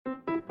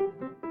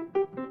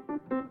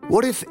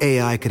What if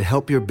AI could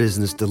help your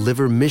business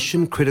deliver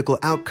mission-critical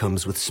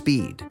outcomes with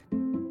speed?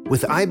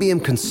 With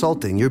IBM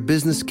Consulting, your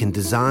business can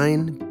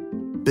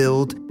design,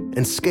 build,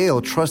 and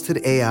scale trusted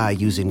AI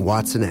using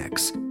Watson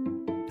X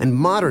and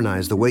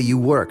modernize the way you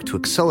work to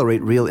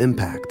accelerate real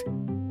impact.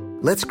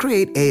 Let's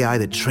create AI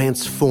that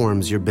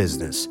transforms your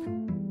business.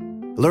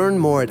 Learn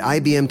more at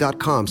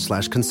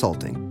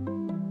ibm.com/consulting.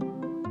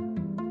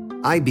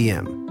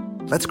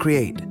 IBM. Let's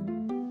create.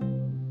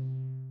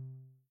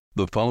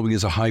 The following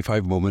is a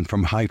high-five moment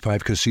from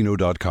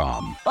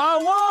highfivecasino.com. I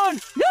won!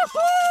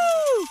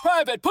 Yahoo!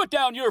 Private, put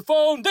down your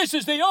phone. This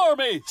is the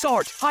Army.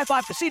 Sarge, High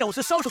Five Casino is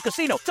a social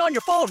casino. It's on your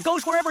phone.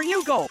 Goes wherever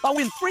you go. I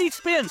win free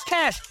spins,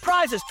 cash,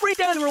 prizes, free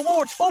daily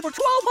rewards, over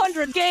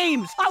 1,200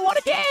 games. I won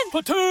again.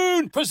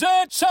 Platoon,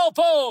 present cell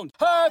phone.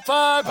 High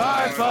Five.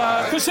 High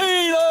Five.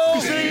 Casino.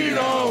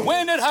 Casino.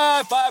 Win at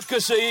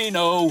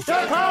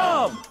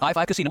highfivecasino.com. High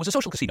Five Casino is a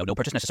social casino. No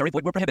purchase necessary.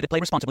 Void where prohibited. Play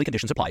responsibly.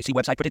 Conditions apply. See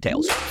website for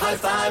details. High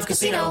Five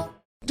Casino.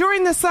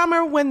 During the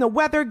summer, when the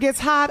weather gets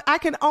hot, I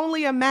can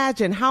only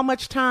imagine how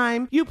much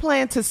time you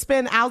plan to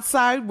spend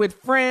outside with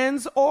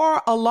friends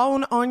or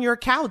alone on your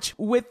couch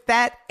with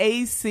that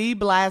AC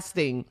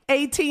blasting.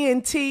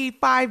 AT&T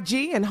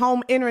 5G and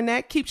home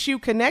internet keeps you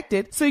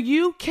connected so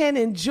you can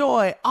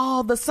enjoy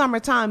all the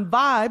summertime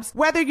vibes,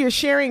 whether you're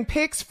sharing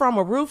pics from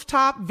a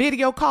rooftop,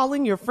 video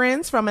calling your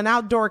friends from an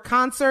outdoor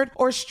concert,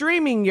 or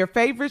streaming your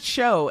favorite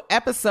show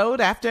episode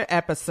after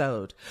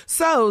episode.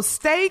 So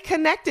stay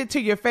connected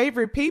to your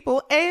favorite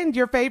people and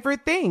your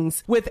favorite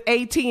things with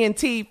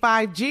AT&T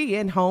 5G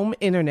and home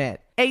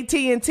internet.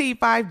 AT&T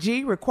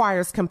 5G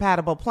requires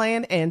compatible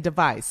plan and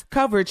device.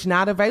 Coverage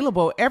not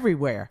available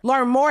everywhere.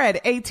 Learn more at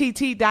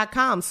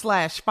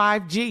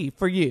att.com/5G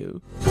for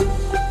you.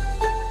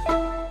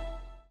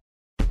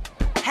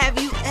 Have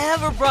you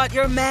ever brought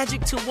your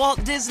magic to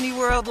Walt Disney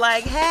World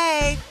like,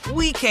 hey,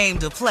 we came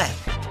to play?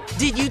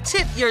 Did you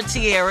tip your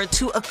tiara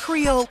to a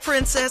Creole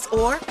princess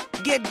or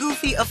get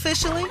goofy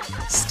officially?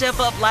 Step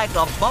up like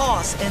a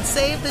boss and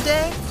save the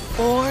day?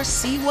 Or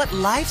see what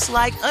life's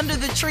like under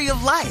the tree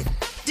of life?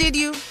 Did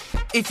you?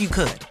 If you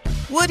could.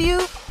 Would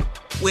you?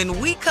 When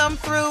we come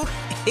through,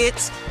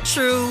 it's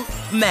true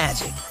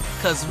magic.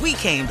 'Cause we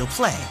came to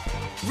play.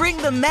 Bring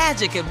the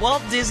magic at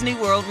Walt Disney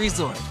World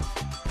Resort.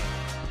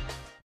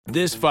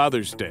 This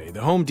Father's Day,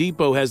 the Home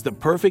Depot has the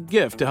perfect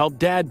gift to help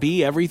Dad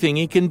be everything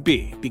he can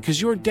be,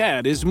 because your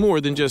dad is more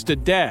than just a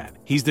dad.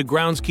 He's the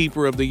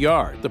groundskeeper of the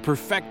yard, the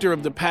perfecter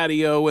of the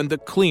patio, and the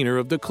cleaner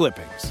of the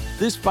clippings.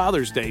 This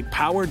Father's Day,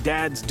 power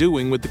Dad's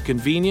doing with the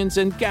convenience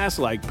and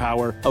gas-like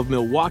power of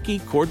Milwaukee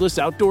cordless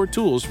outdoor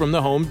tools from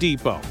the Home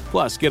Depot.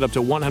 Plus, get up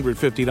to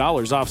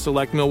 $150 off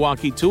select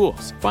Milwaukee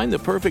tools. Find the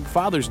perfect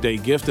Father's Day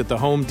gift at the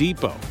Home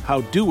Depot.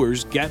 How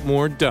doers get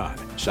more done.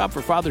 Shop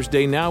for Father's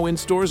Day now in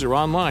stores or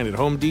online at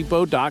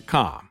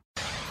homedepot.com.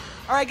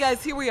 All right,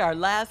 guys, here we are.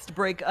 Last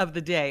break of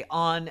the day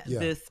on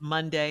this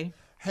Monday.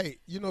 Hey,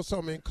 you know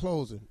something, in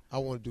closing, I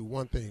want to do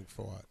one thing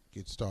before I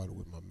get started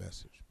with my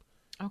message.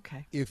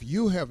 Okay. If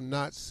you have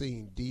not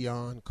seen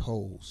Deon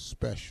Cole's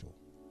special,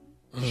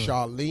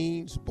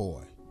 Charlene's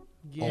Boy,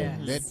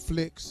 on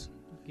Netflix,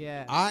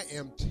 I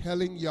am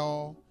telling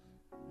y'all,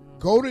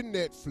 go to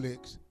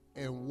Netflix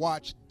and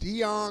watch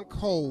Deon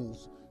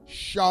Cole's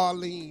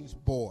Charlene's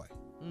Boy.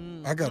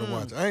 I got to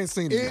watch it. I ain't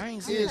seen it.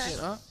 It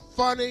is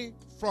funny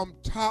from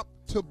top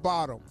to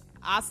bottom.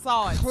 I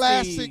saw it.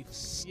 Classic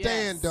Steve.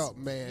 stand-up,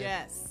 man.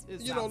 Yes,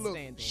 it's you know, look,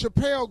 outstanding.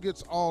 Chappelle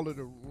gets all of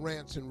the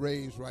rants and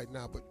raves right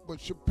now, but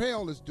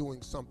Chappelle is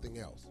doing something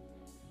else.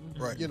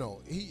 Right. You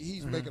know,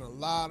 he's making a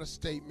lot of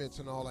statements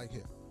and all like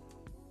that.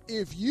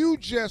 If you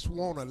just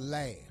want to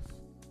laugh,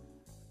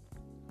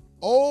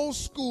 old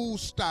school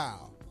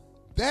style,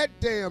 that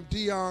damn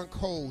Deon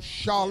Cole,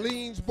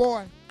 Charlene's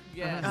Boy,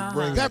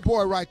 that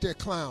boy right there,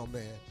 clown,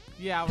 man.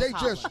 Yeah, they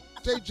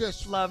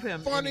just love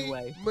him funny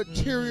anyway.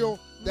 material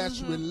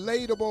that's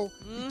relatable.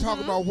 He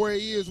talking about where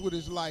he is with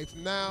his life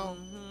now.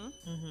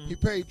 He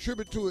paid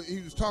tribute to it.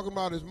 He was talking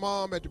about his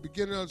mom at the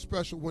beginning of the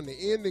special. When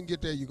the ending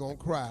get there, you're going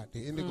to cry.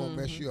 The ending going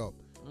to mess you up.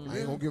 I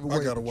ain't going to give away,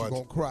 but you're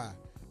going to cry.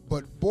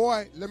 But,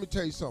 boy, let me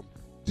tell you something.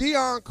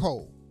 Deon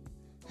Cole,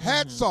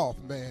 hats off,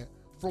 man.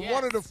 From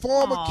one of the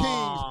former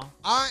kings,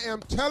 I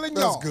am telling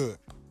y'all. That's good.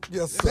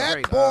 Yes,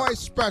 sir. That boy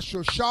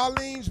special,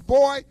 Charlene's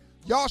Boy,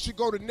 y'all should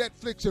go to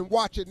Netflix and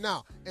watch it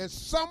now. And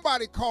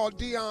somebody call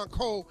Deon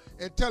Cole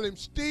and tell him,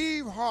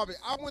 Steve Harvey,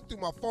 I went through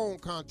my phone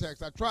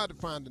contacts. I tried to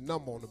find the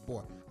number on the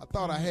boy. I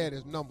thought I had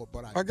his number,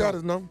 but I got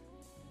his number.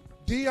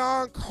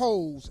 Deon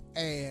Cole's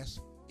ass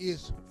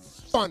is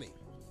funny.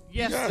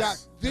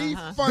 Yes. He's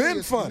got the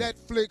funniest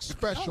Netflix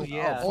special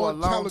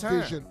on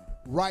television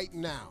right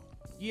now.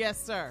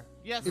 Yes, sir.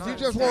 Yes, if sir. you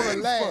just want to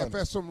laugh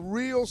at some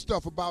real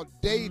stuff about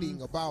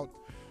dating, about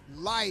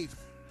life.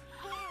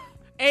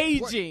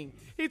 Aging.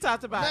 He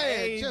talked about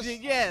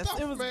aging. Yes, stuff,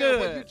 it was man, good.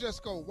 Where you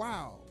just go,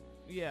 wow.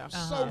 Yeah.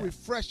 So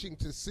refreshing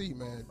to see,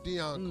 man.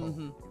 Deon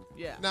Cole.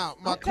 Yeah. Now,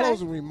 my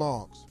closing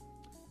remarks.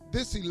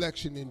 This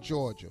election in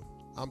Georgia,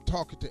 I'm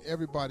talking to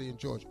everybody in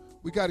Georgia.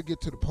 We got to get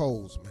to the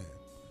polls, man.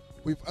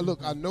 Look,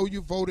 I know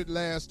you voted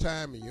last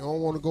time and you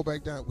don't want to go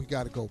back down. We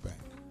got to go back.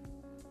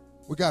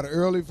 We got to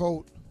early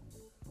vote.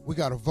 We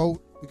got to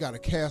vote. We got to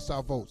cast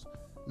our votes.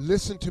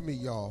 Listen to me,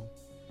 y'all.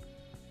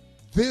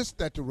 This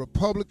that the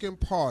Republican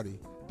Party,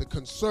 the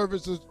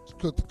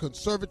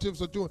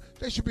conservatives are doing,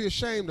 they should be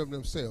ashamed of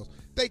themselves.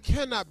 They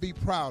cannot be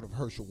proud of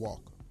Herschel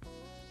Walker.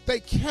 They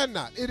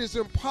cannot. It is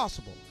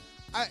impossible.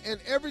 And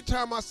every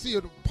time I see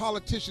a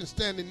politician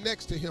standing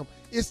next to him,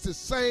 it's the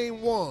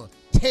same one,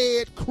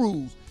 Ted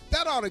Cruz.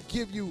 That ought to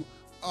give you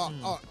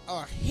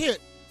a hint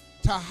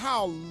to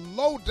how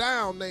low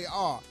down they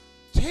are.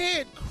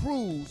 Ted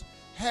Cruz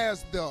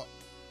has the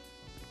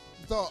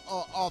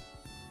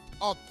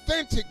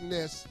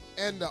authenticness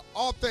and the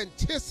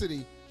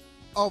authenticity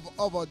of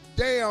a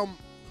damn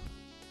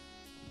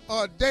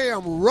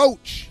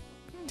roach.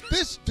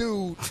 This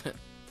dude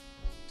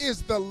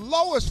is the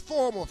lowest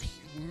form of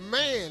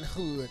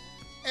manhood,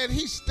 and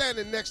he's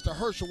standing next to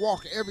Herschel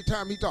Walker every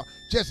time he talks,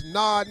 just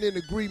nodding in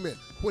agreement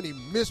when he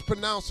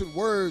mispronouncing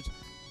words,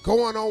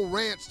 going on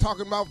rants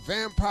talking about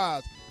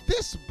vampires.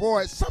 This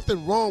boy,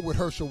 something wrong with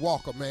Herschel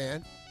Walker,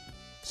 man.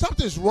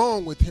 Something's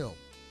wrong with him.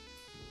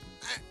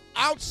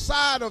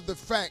 Outside of the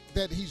fact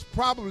that he's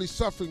probably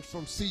suffering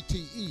from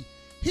CTE,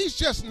 he's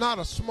just not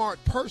a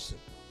smart person.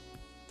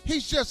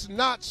 He's just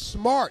not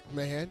smart,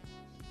 man.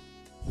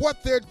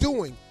 What they're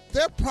doing,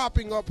 they're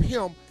propping up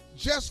him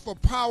just for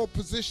power,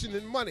 position,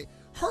 and money.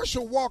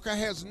 Herschel Walker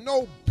has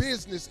no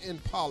business in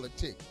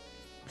politics.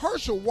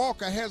 Herschel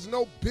Walker has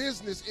no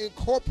business in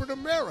corporate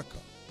America.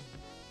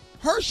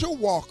 Herschel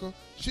Walker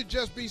should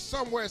just be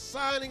somewhere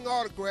signing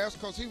autographs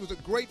because he was a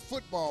great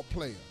football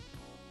player.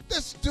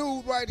 This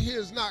dude right here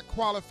is not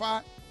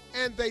qualified,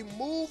 and they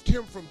moved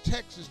him from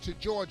Texas to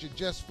Georgia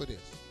just for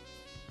this.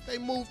 They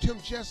moved him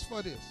just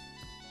for this.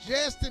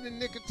 Just in the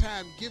nick of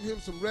time, give him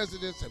some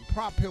residence and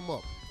prop him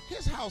up.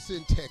 His house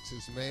in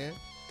Texas, man.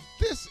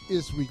 This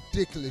is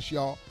ridiculous,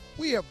 y'all.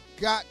 We have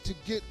got to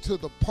get to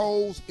the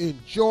polls in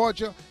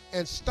Georgia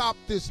and stop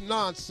this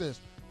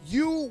nonsense.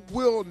 You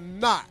will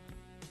not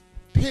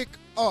pick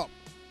up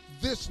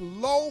this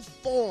low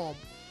form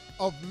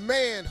of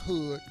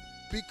manhood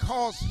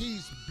because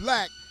he's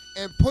black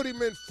and put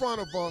him in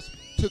front of us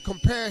to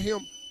compare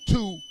him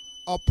to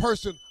a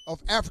person of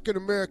African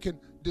American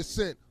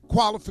descent,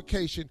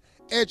 qualification,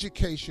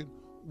 education,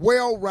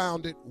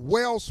 well-rounded,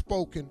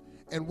 well-spoken,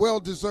 and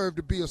well-deserved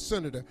to be a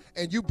senator,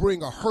 and you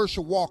bring a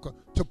Herschel Walker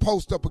to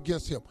post up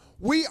against him.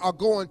 We are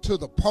going to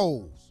the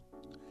polls.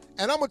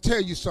 And I'm going to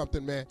tell you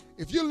something, man.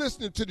 If you're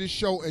listening to this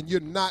show and you're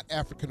not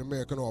African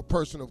American or a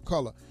person of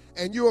color,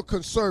 and you're a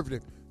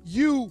conservative,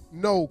 you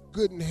know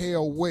good and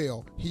hell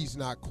well he's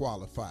not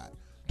qualified.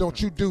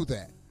 Don't you do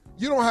that.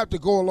 You don't have to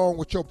go along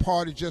with your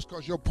party just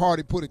because your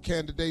party put a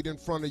candidate in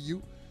front of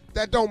you.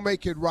 That don't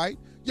make it right.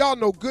 Y'all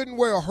know good and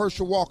well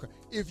Herschel Walker.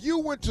 If you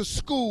went to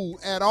school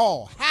at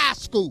all, high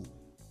school,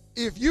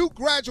 if you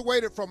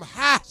graduated from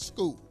high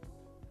school,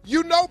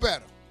 you know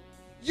better.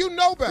 You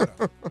know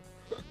better.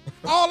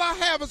 All I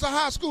have is a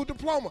high school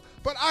diploma,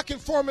 but I can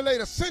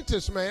formulate a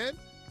sentence, man.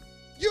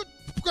 You're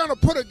going to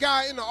put a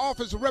guy in the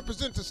office to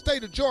represent the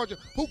state of Georgia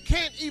who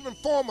can't even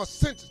form a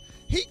sentence.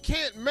 He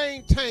can't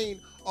maintain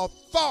a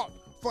thought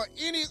for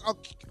any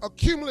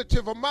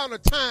accumulative amount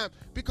of time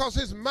because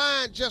his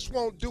mind just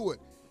won't do it.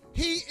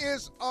 He's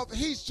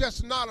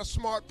just not a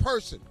smart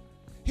person.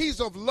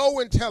 He's of low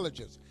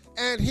intelligence,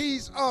 and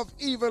he's of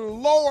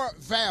even lower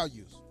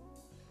values.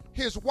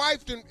 His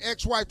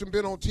ex-wife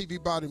been on TV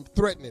about him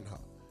threatening her,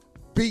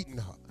 beating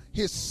her.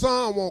 His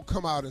son won't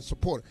come out and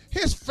support her.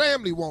 His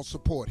family won't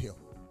support him.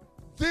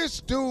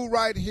 This dude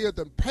right here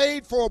done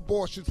paid for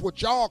abortions,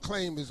 which y'all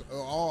claim is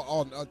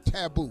a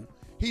taboo.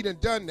 He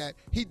done that.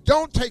 He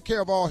don't take care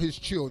of all his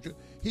children.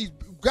 He's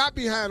got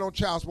behind on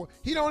child support.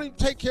 He don't even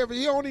take care of it.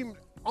 He don't even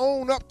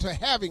own up to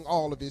having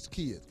all of his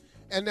kids.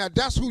 And now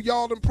that's who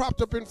y'all done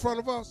propped up in front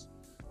of us?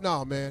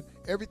 Nah, man.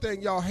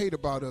 Everything y'all hate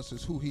about us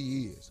is who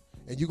he is.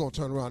 And you're going to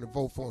turn around and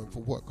vote for him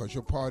for what? Because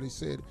your party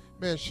said it?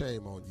 Man,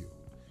 shame on you.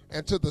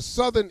 And to the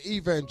Southern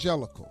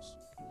evangelicals,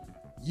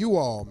 you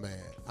all,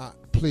 man,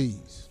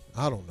 please,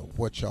 I don't know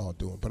what y'all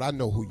doing, but I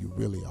know who you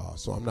really are,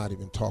 so I'm not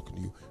even talking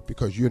to you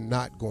because you're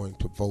not going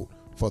to vote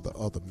for the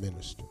other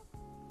minister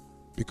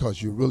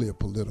because you're really a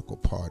political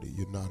party.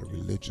 You're not a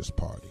religious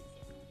party.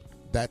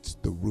 That's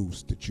the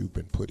roost that you've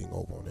been putting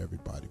over on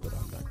everybody, but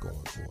I'm not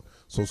going for it.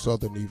 So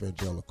Southern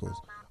evangelicals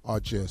are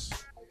just,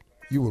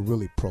 you were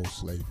really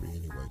pro-slavery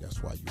anyway.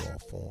 That's why you all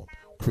formed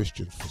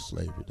Christians for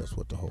Slavery. That's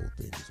what the whole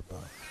thing is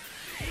about.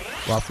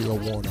 Raphael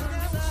Warnock.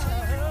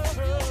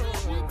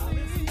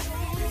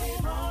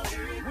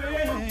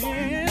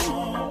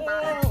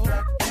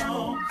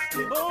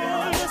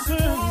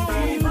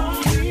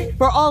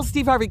 For all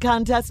Steve Harvey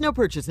contests, no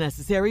purchase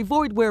necessary,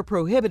 void where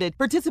prohibited.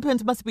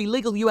 Participants must be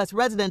legal U.S.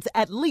 residents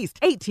at least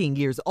 18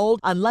 years old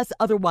unless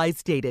otherwise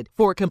stated.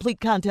 For complete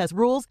contest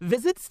rules,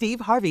 visit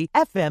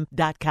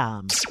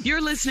SteveHarveyFM.com.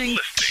 You're listening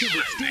to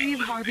the Steve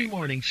Harvey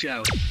Morning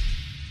Show.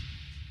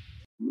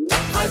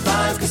 High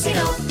Five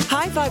Casino.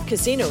 High Five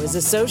Casino is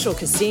a social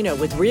casino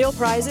with real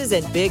prizes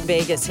and big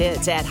Vegas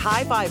hits at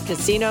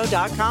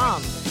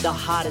highfivecasino.com. The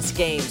hottest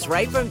games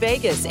right from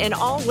Vegas, and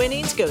all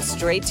winnings go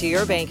straight to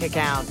your bank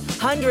account.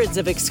 Hundreds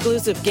of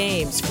exclusive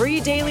games,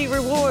 free daily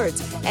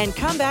rewards, and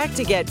come back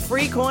to get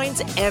free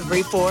coins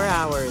every 4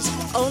 hours.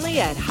 Only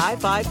at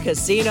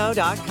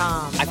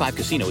highfivecasino.com. High Five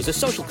Casino is a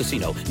social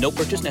casino. No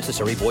purchase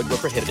necessary. Void where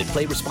prohibited.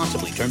 Play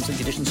responsibly. Terms and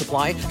conditions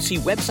apply. See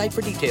website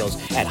for details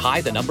at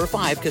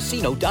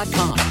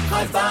high5casino.com.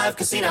 High Five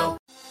Casino.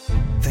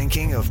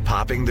 Thinking of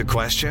popping the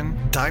question?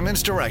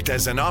 Diamonds Direct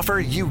has an offer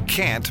you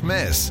can't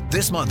miss.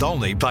 This month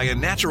only, buy a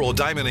natural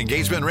diamond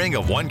engagement ring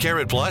of 1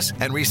 carat plus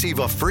and receive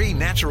a free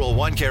natural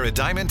 1 carat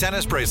diamond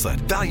tennis bracelet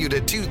valued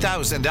at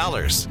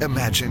 $2,000.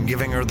 Imagine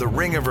giving her the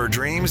ring of her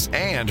dreams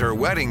and her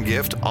wedding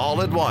gift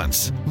all at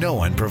once. No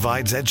one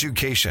provides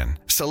education,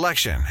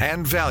 selection,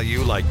 and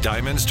value like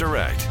Diamonds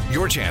Direct.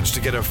 Your chance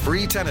to get a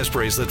free tennis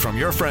bracelet from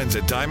your friends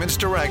at Diamonds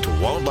Direct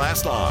won't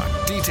last long.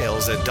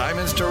 Details at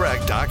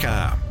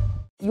diamondsdirect.com.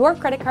 Your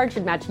credit card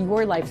should match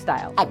your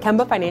lifestyle. At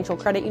Kemba Financial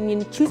Credit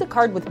Union, choose a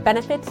card with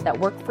benefits that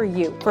work for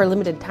you. For a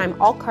limited time,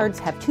 all cards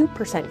have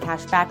 2%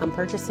 cash back on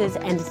purchases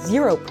and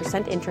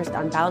 0% interest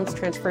on balance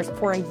transfers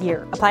for a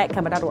year. Apply at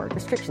Kemba.org.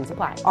 Restrictions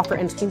apply. Offer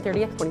ends June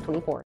 30th,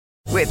 2024.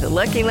 With the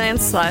Lucky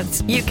Land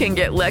Slots, you can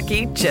get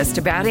lucky just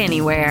about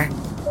anywhere.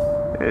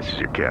 This is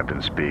your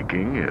captain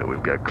speaking.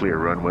 We've got clear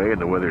runway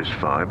and the weather's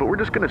fine, but we're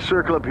just going to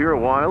circle up here a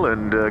while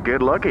and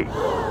get lucky.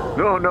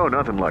 No,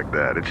 nothing like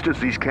that. It's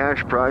just these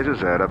cash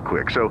prizes add up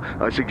quick. So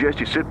I suggest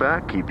you sit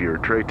back, keep your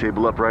tray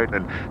table upright,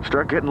 and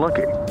start getting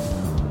lucky.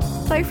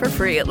 Play for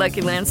free at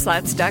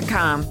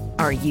LuckyLandSlots.com.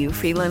 Are you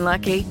feeling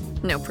lucky?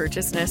 No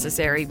purchase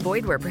necessary.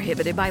 Void where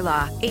prohibited by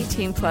law.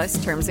 18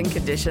 plus terms and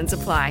conditions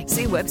apply.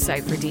 See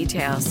website for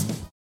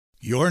details.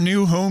 Your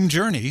new home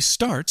journey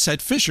starts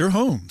at Fisher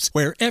Homes,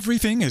 where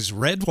everything is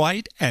red,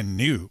 white, and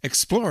new.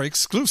 Explore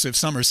exclusive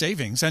summer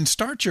savings and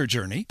start your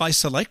journey by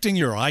selecting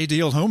your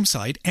ideal home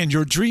site and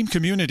your dream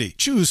community.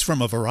 Choose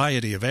from a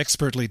variety of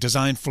expertly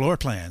designed floor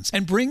plans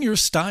and bring your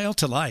style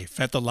to life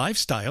at the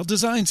Lifestyle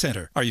Design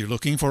Center. Are you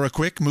looking for a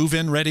quick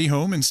move-in ready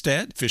home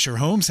instead? Fisher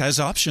Homes has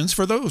options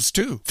for those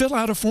too. Fill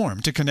out a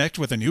form to connect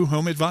with a new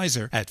home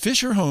advisor at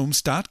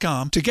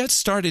fisherhomes.com to get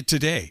started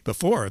today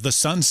before the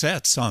sun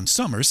sets on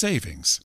summer savings.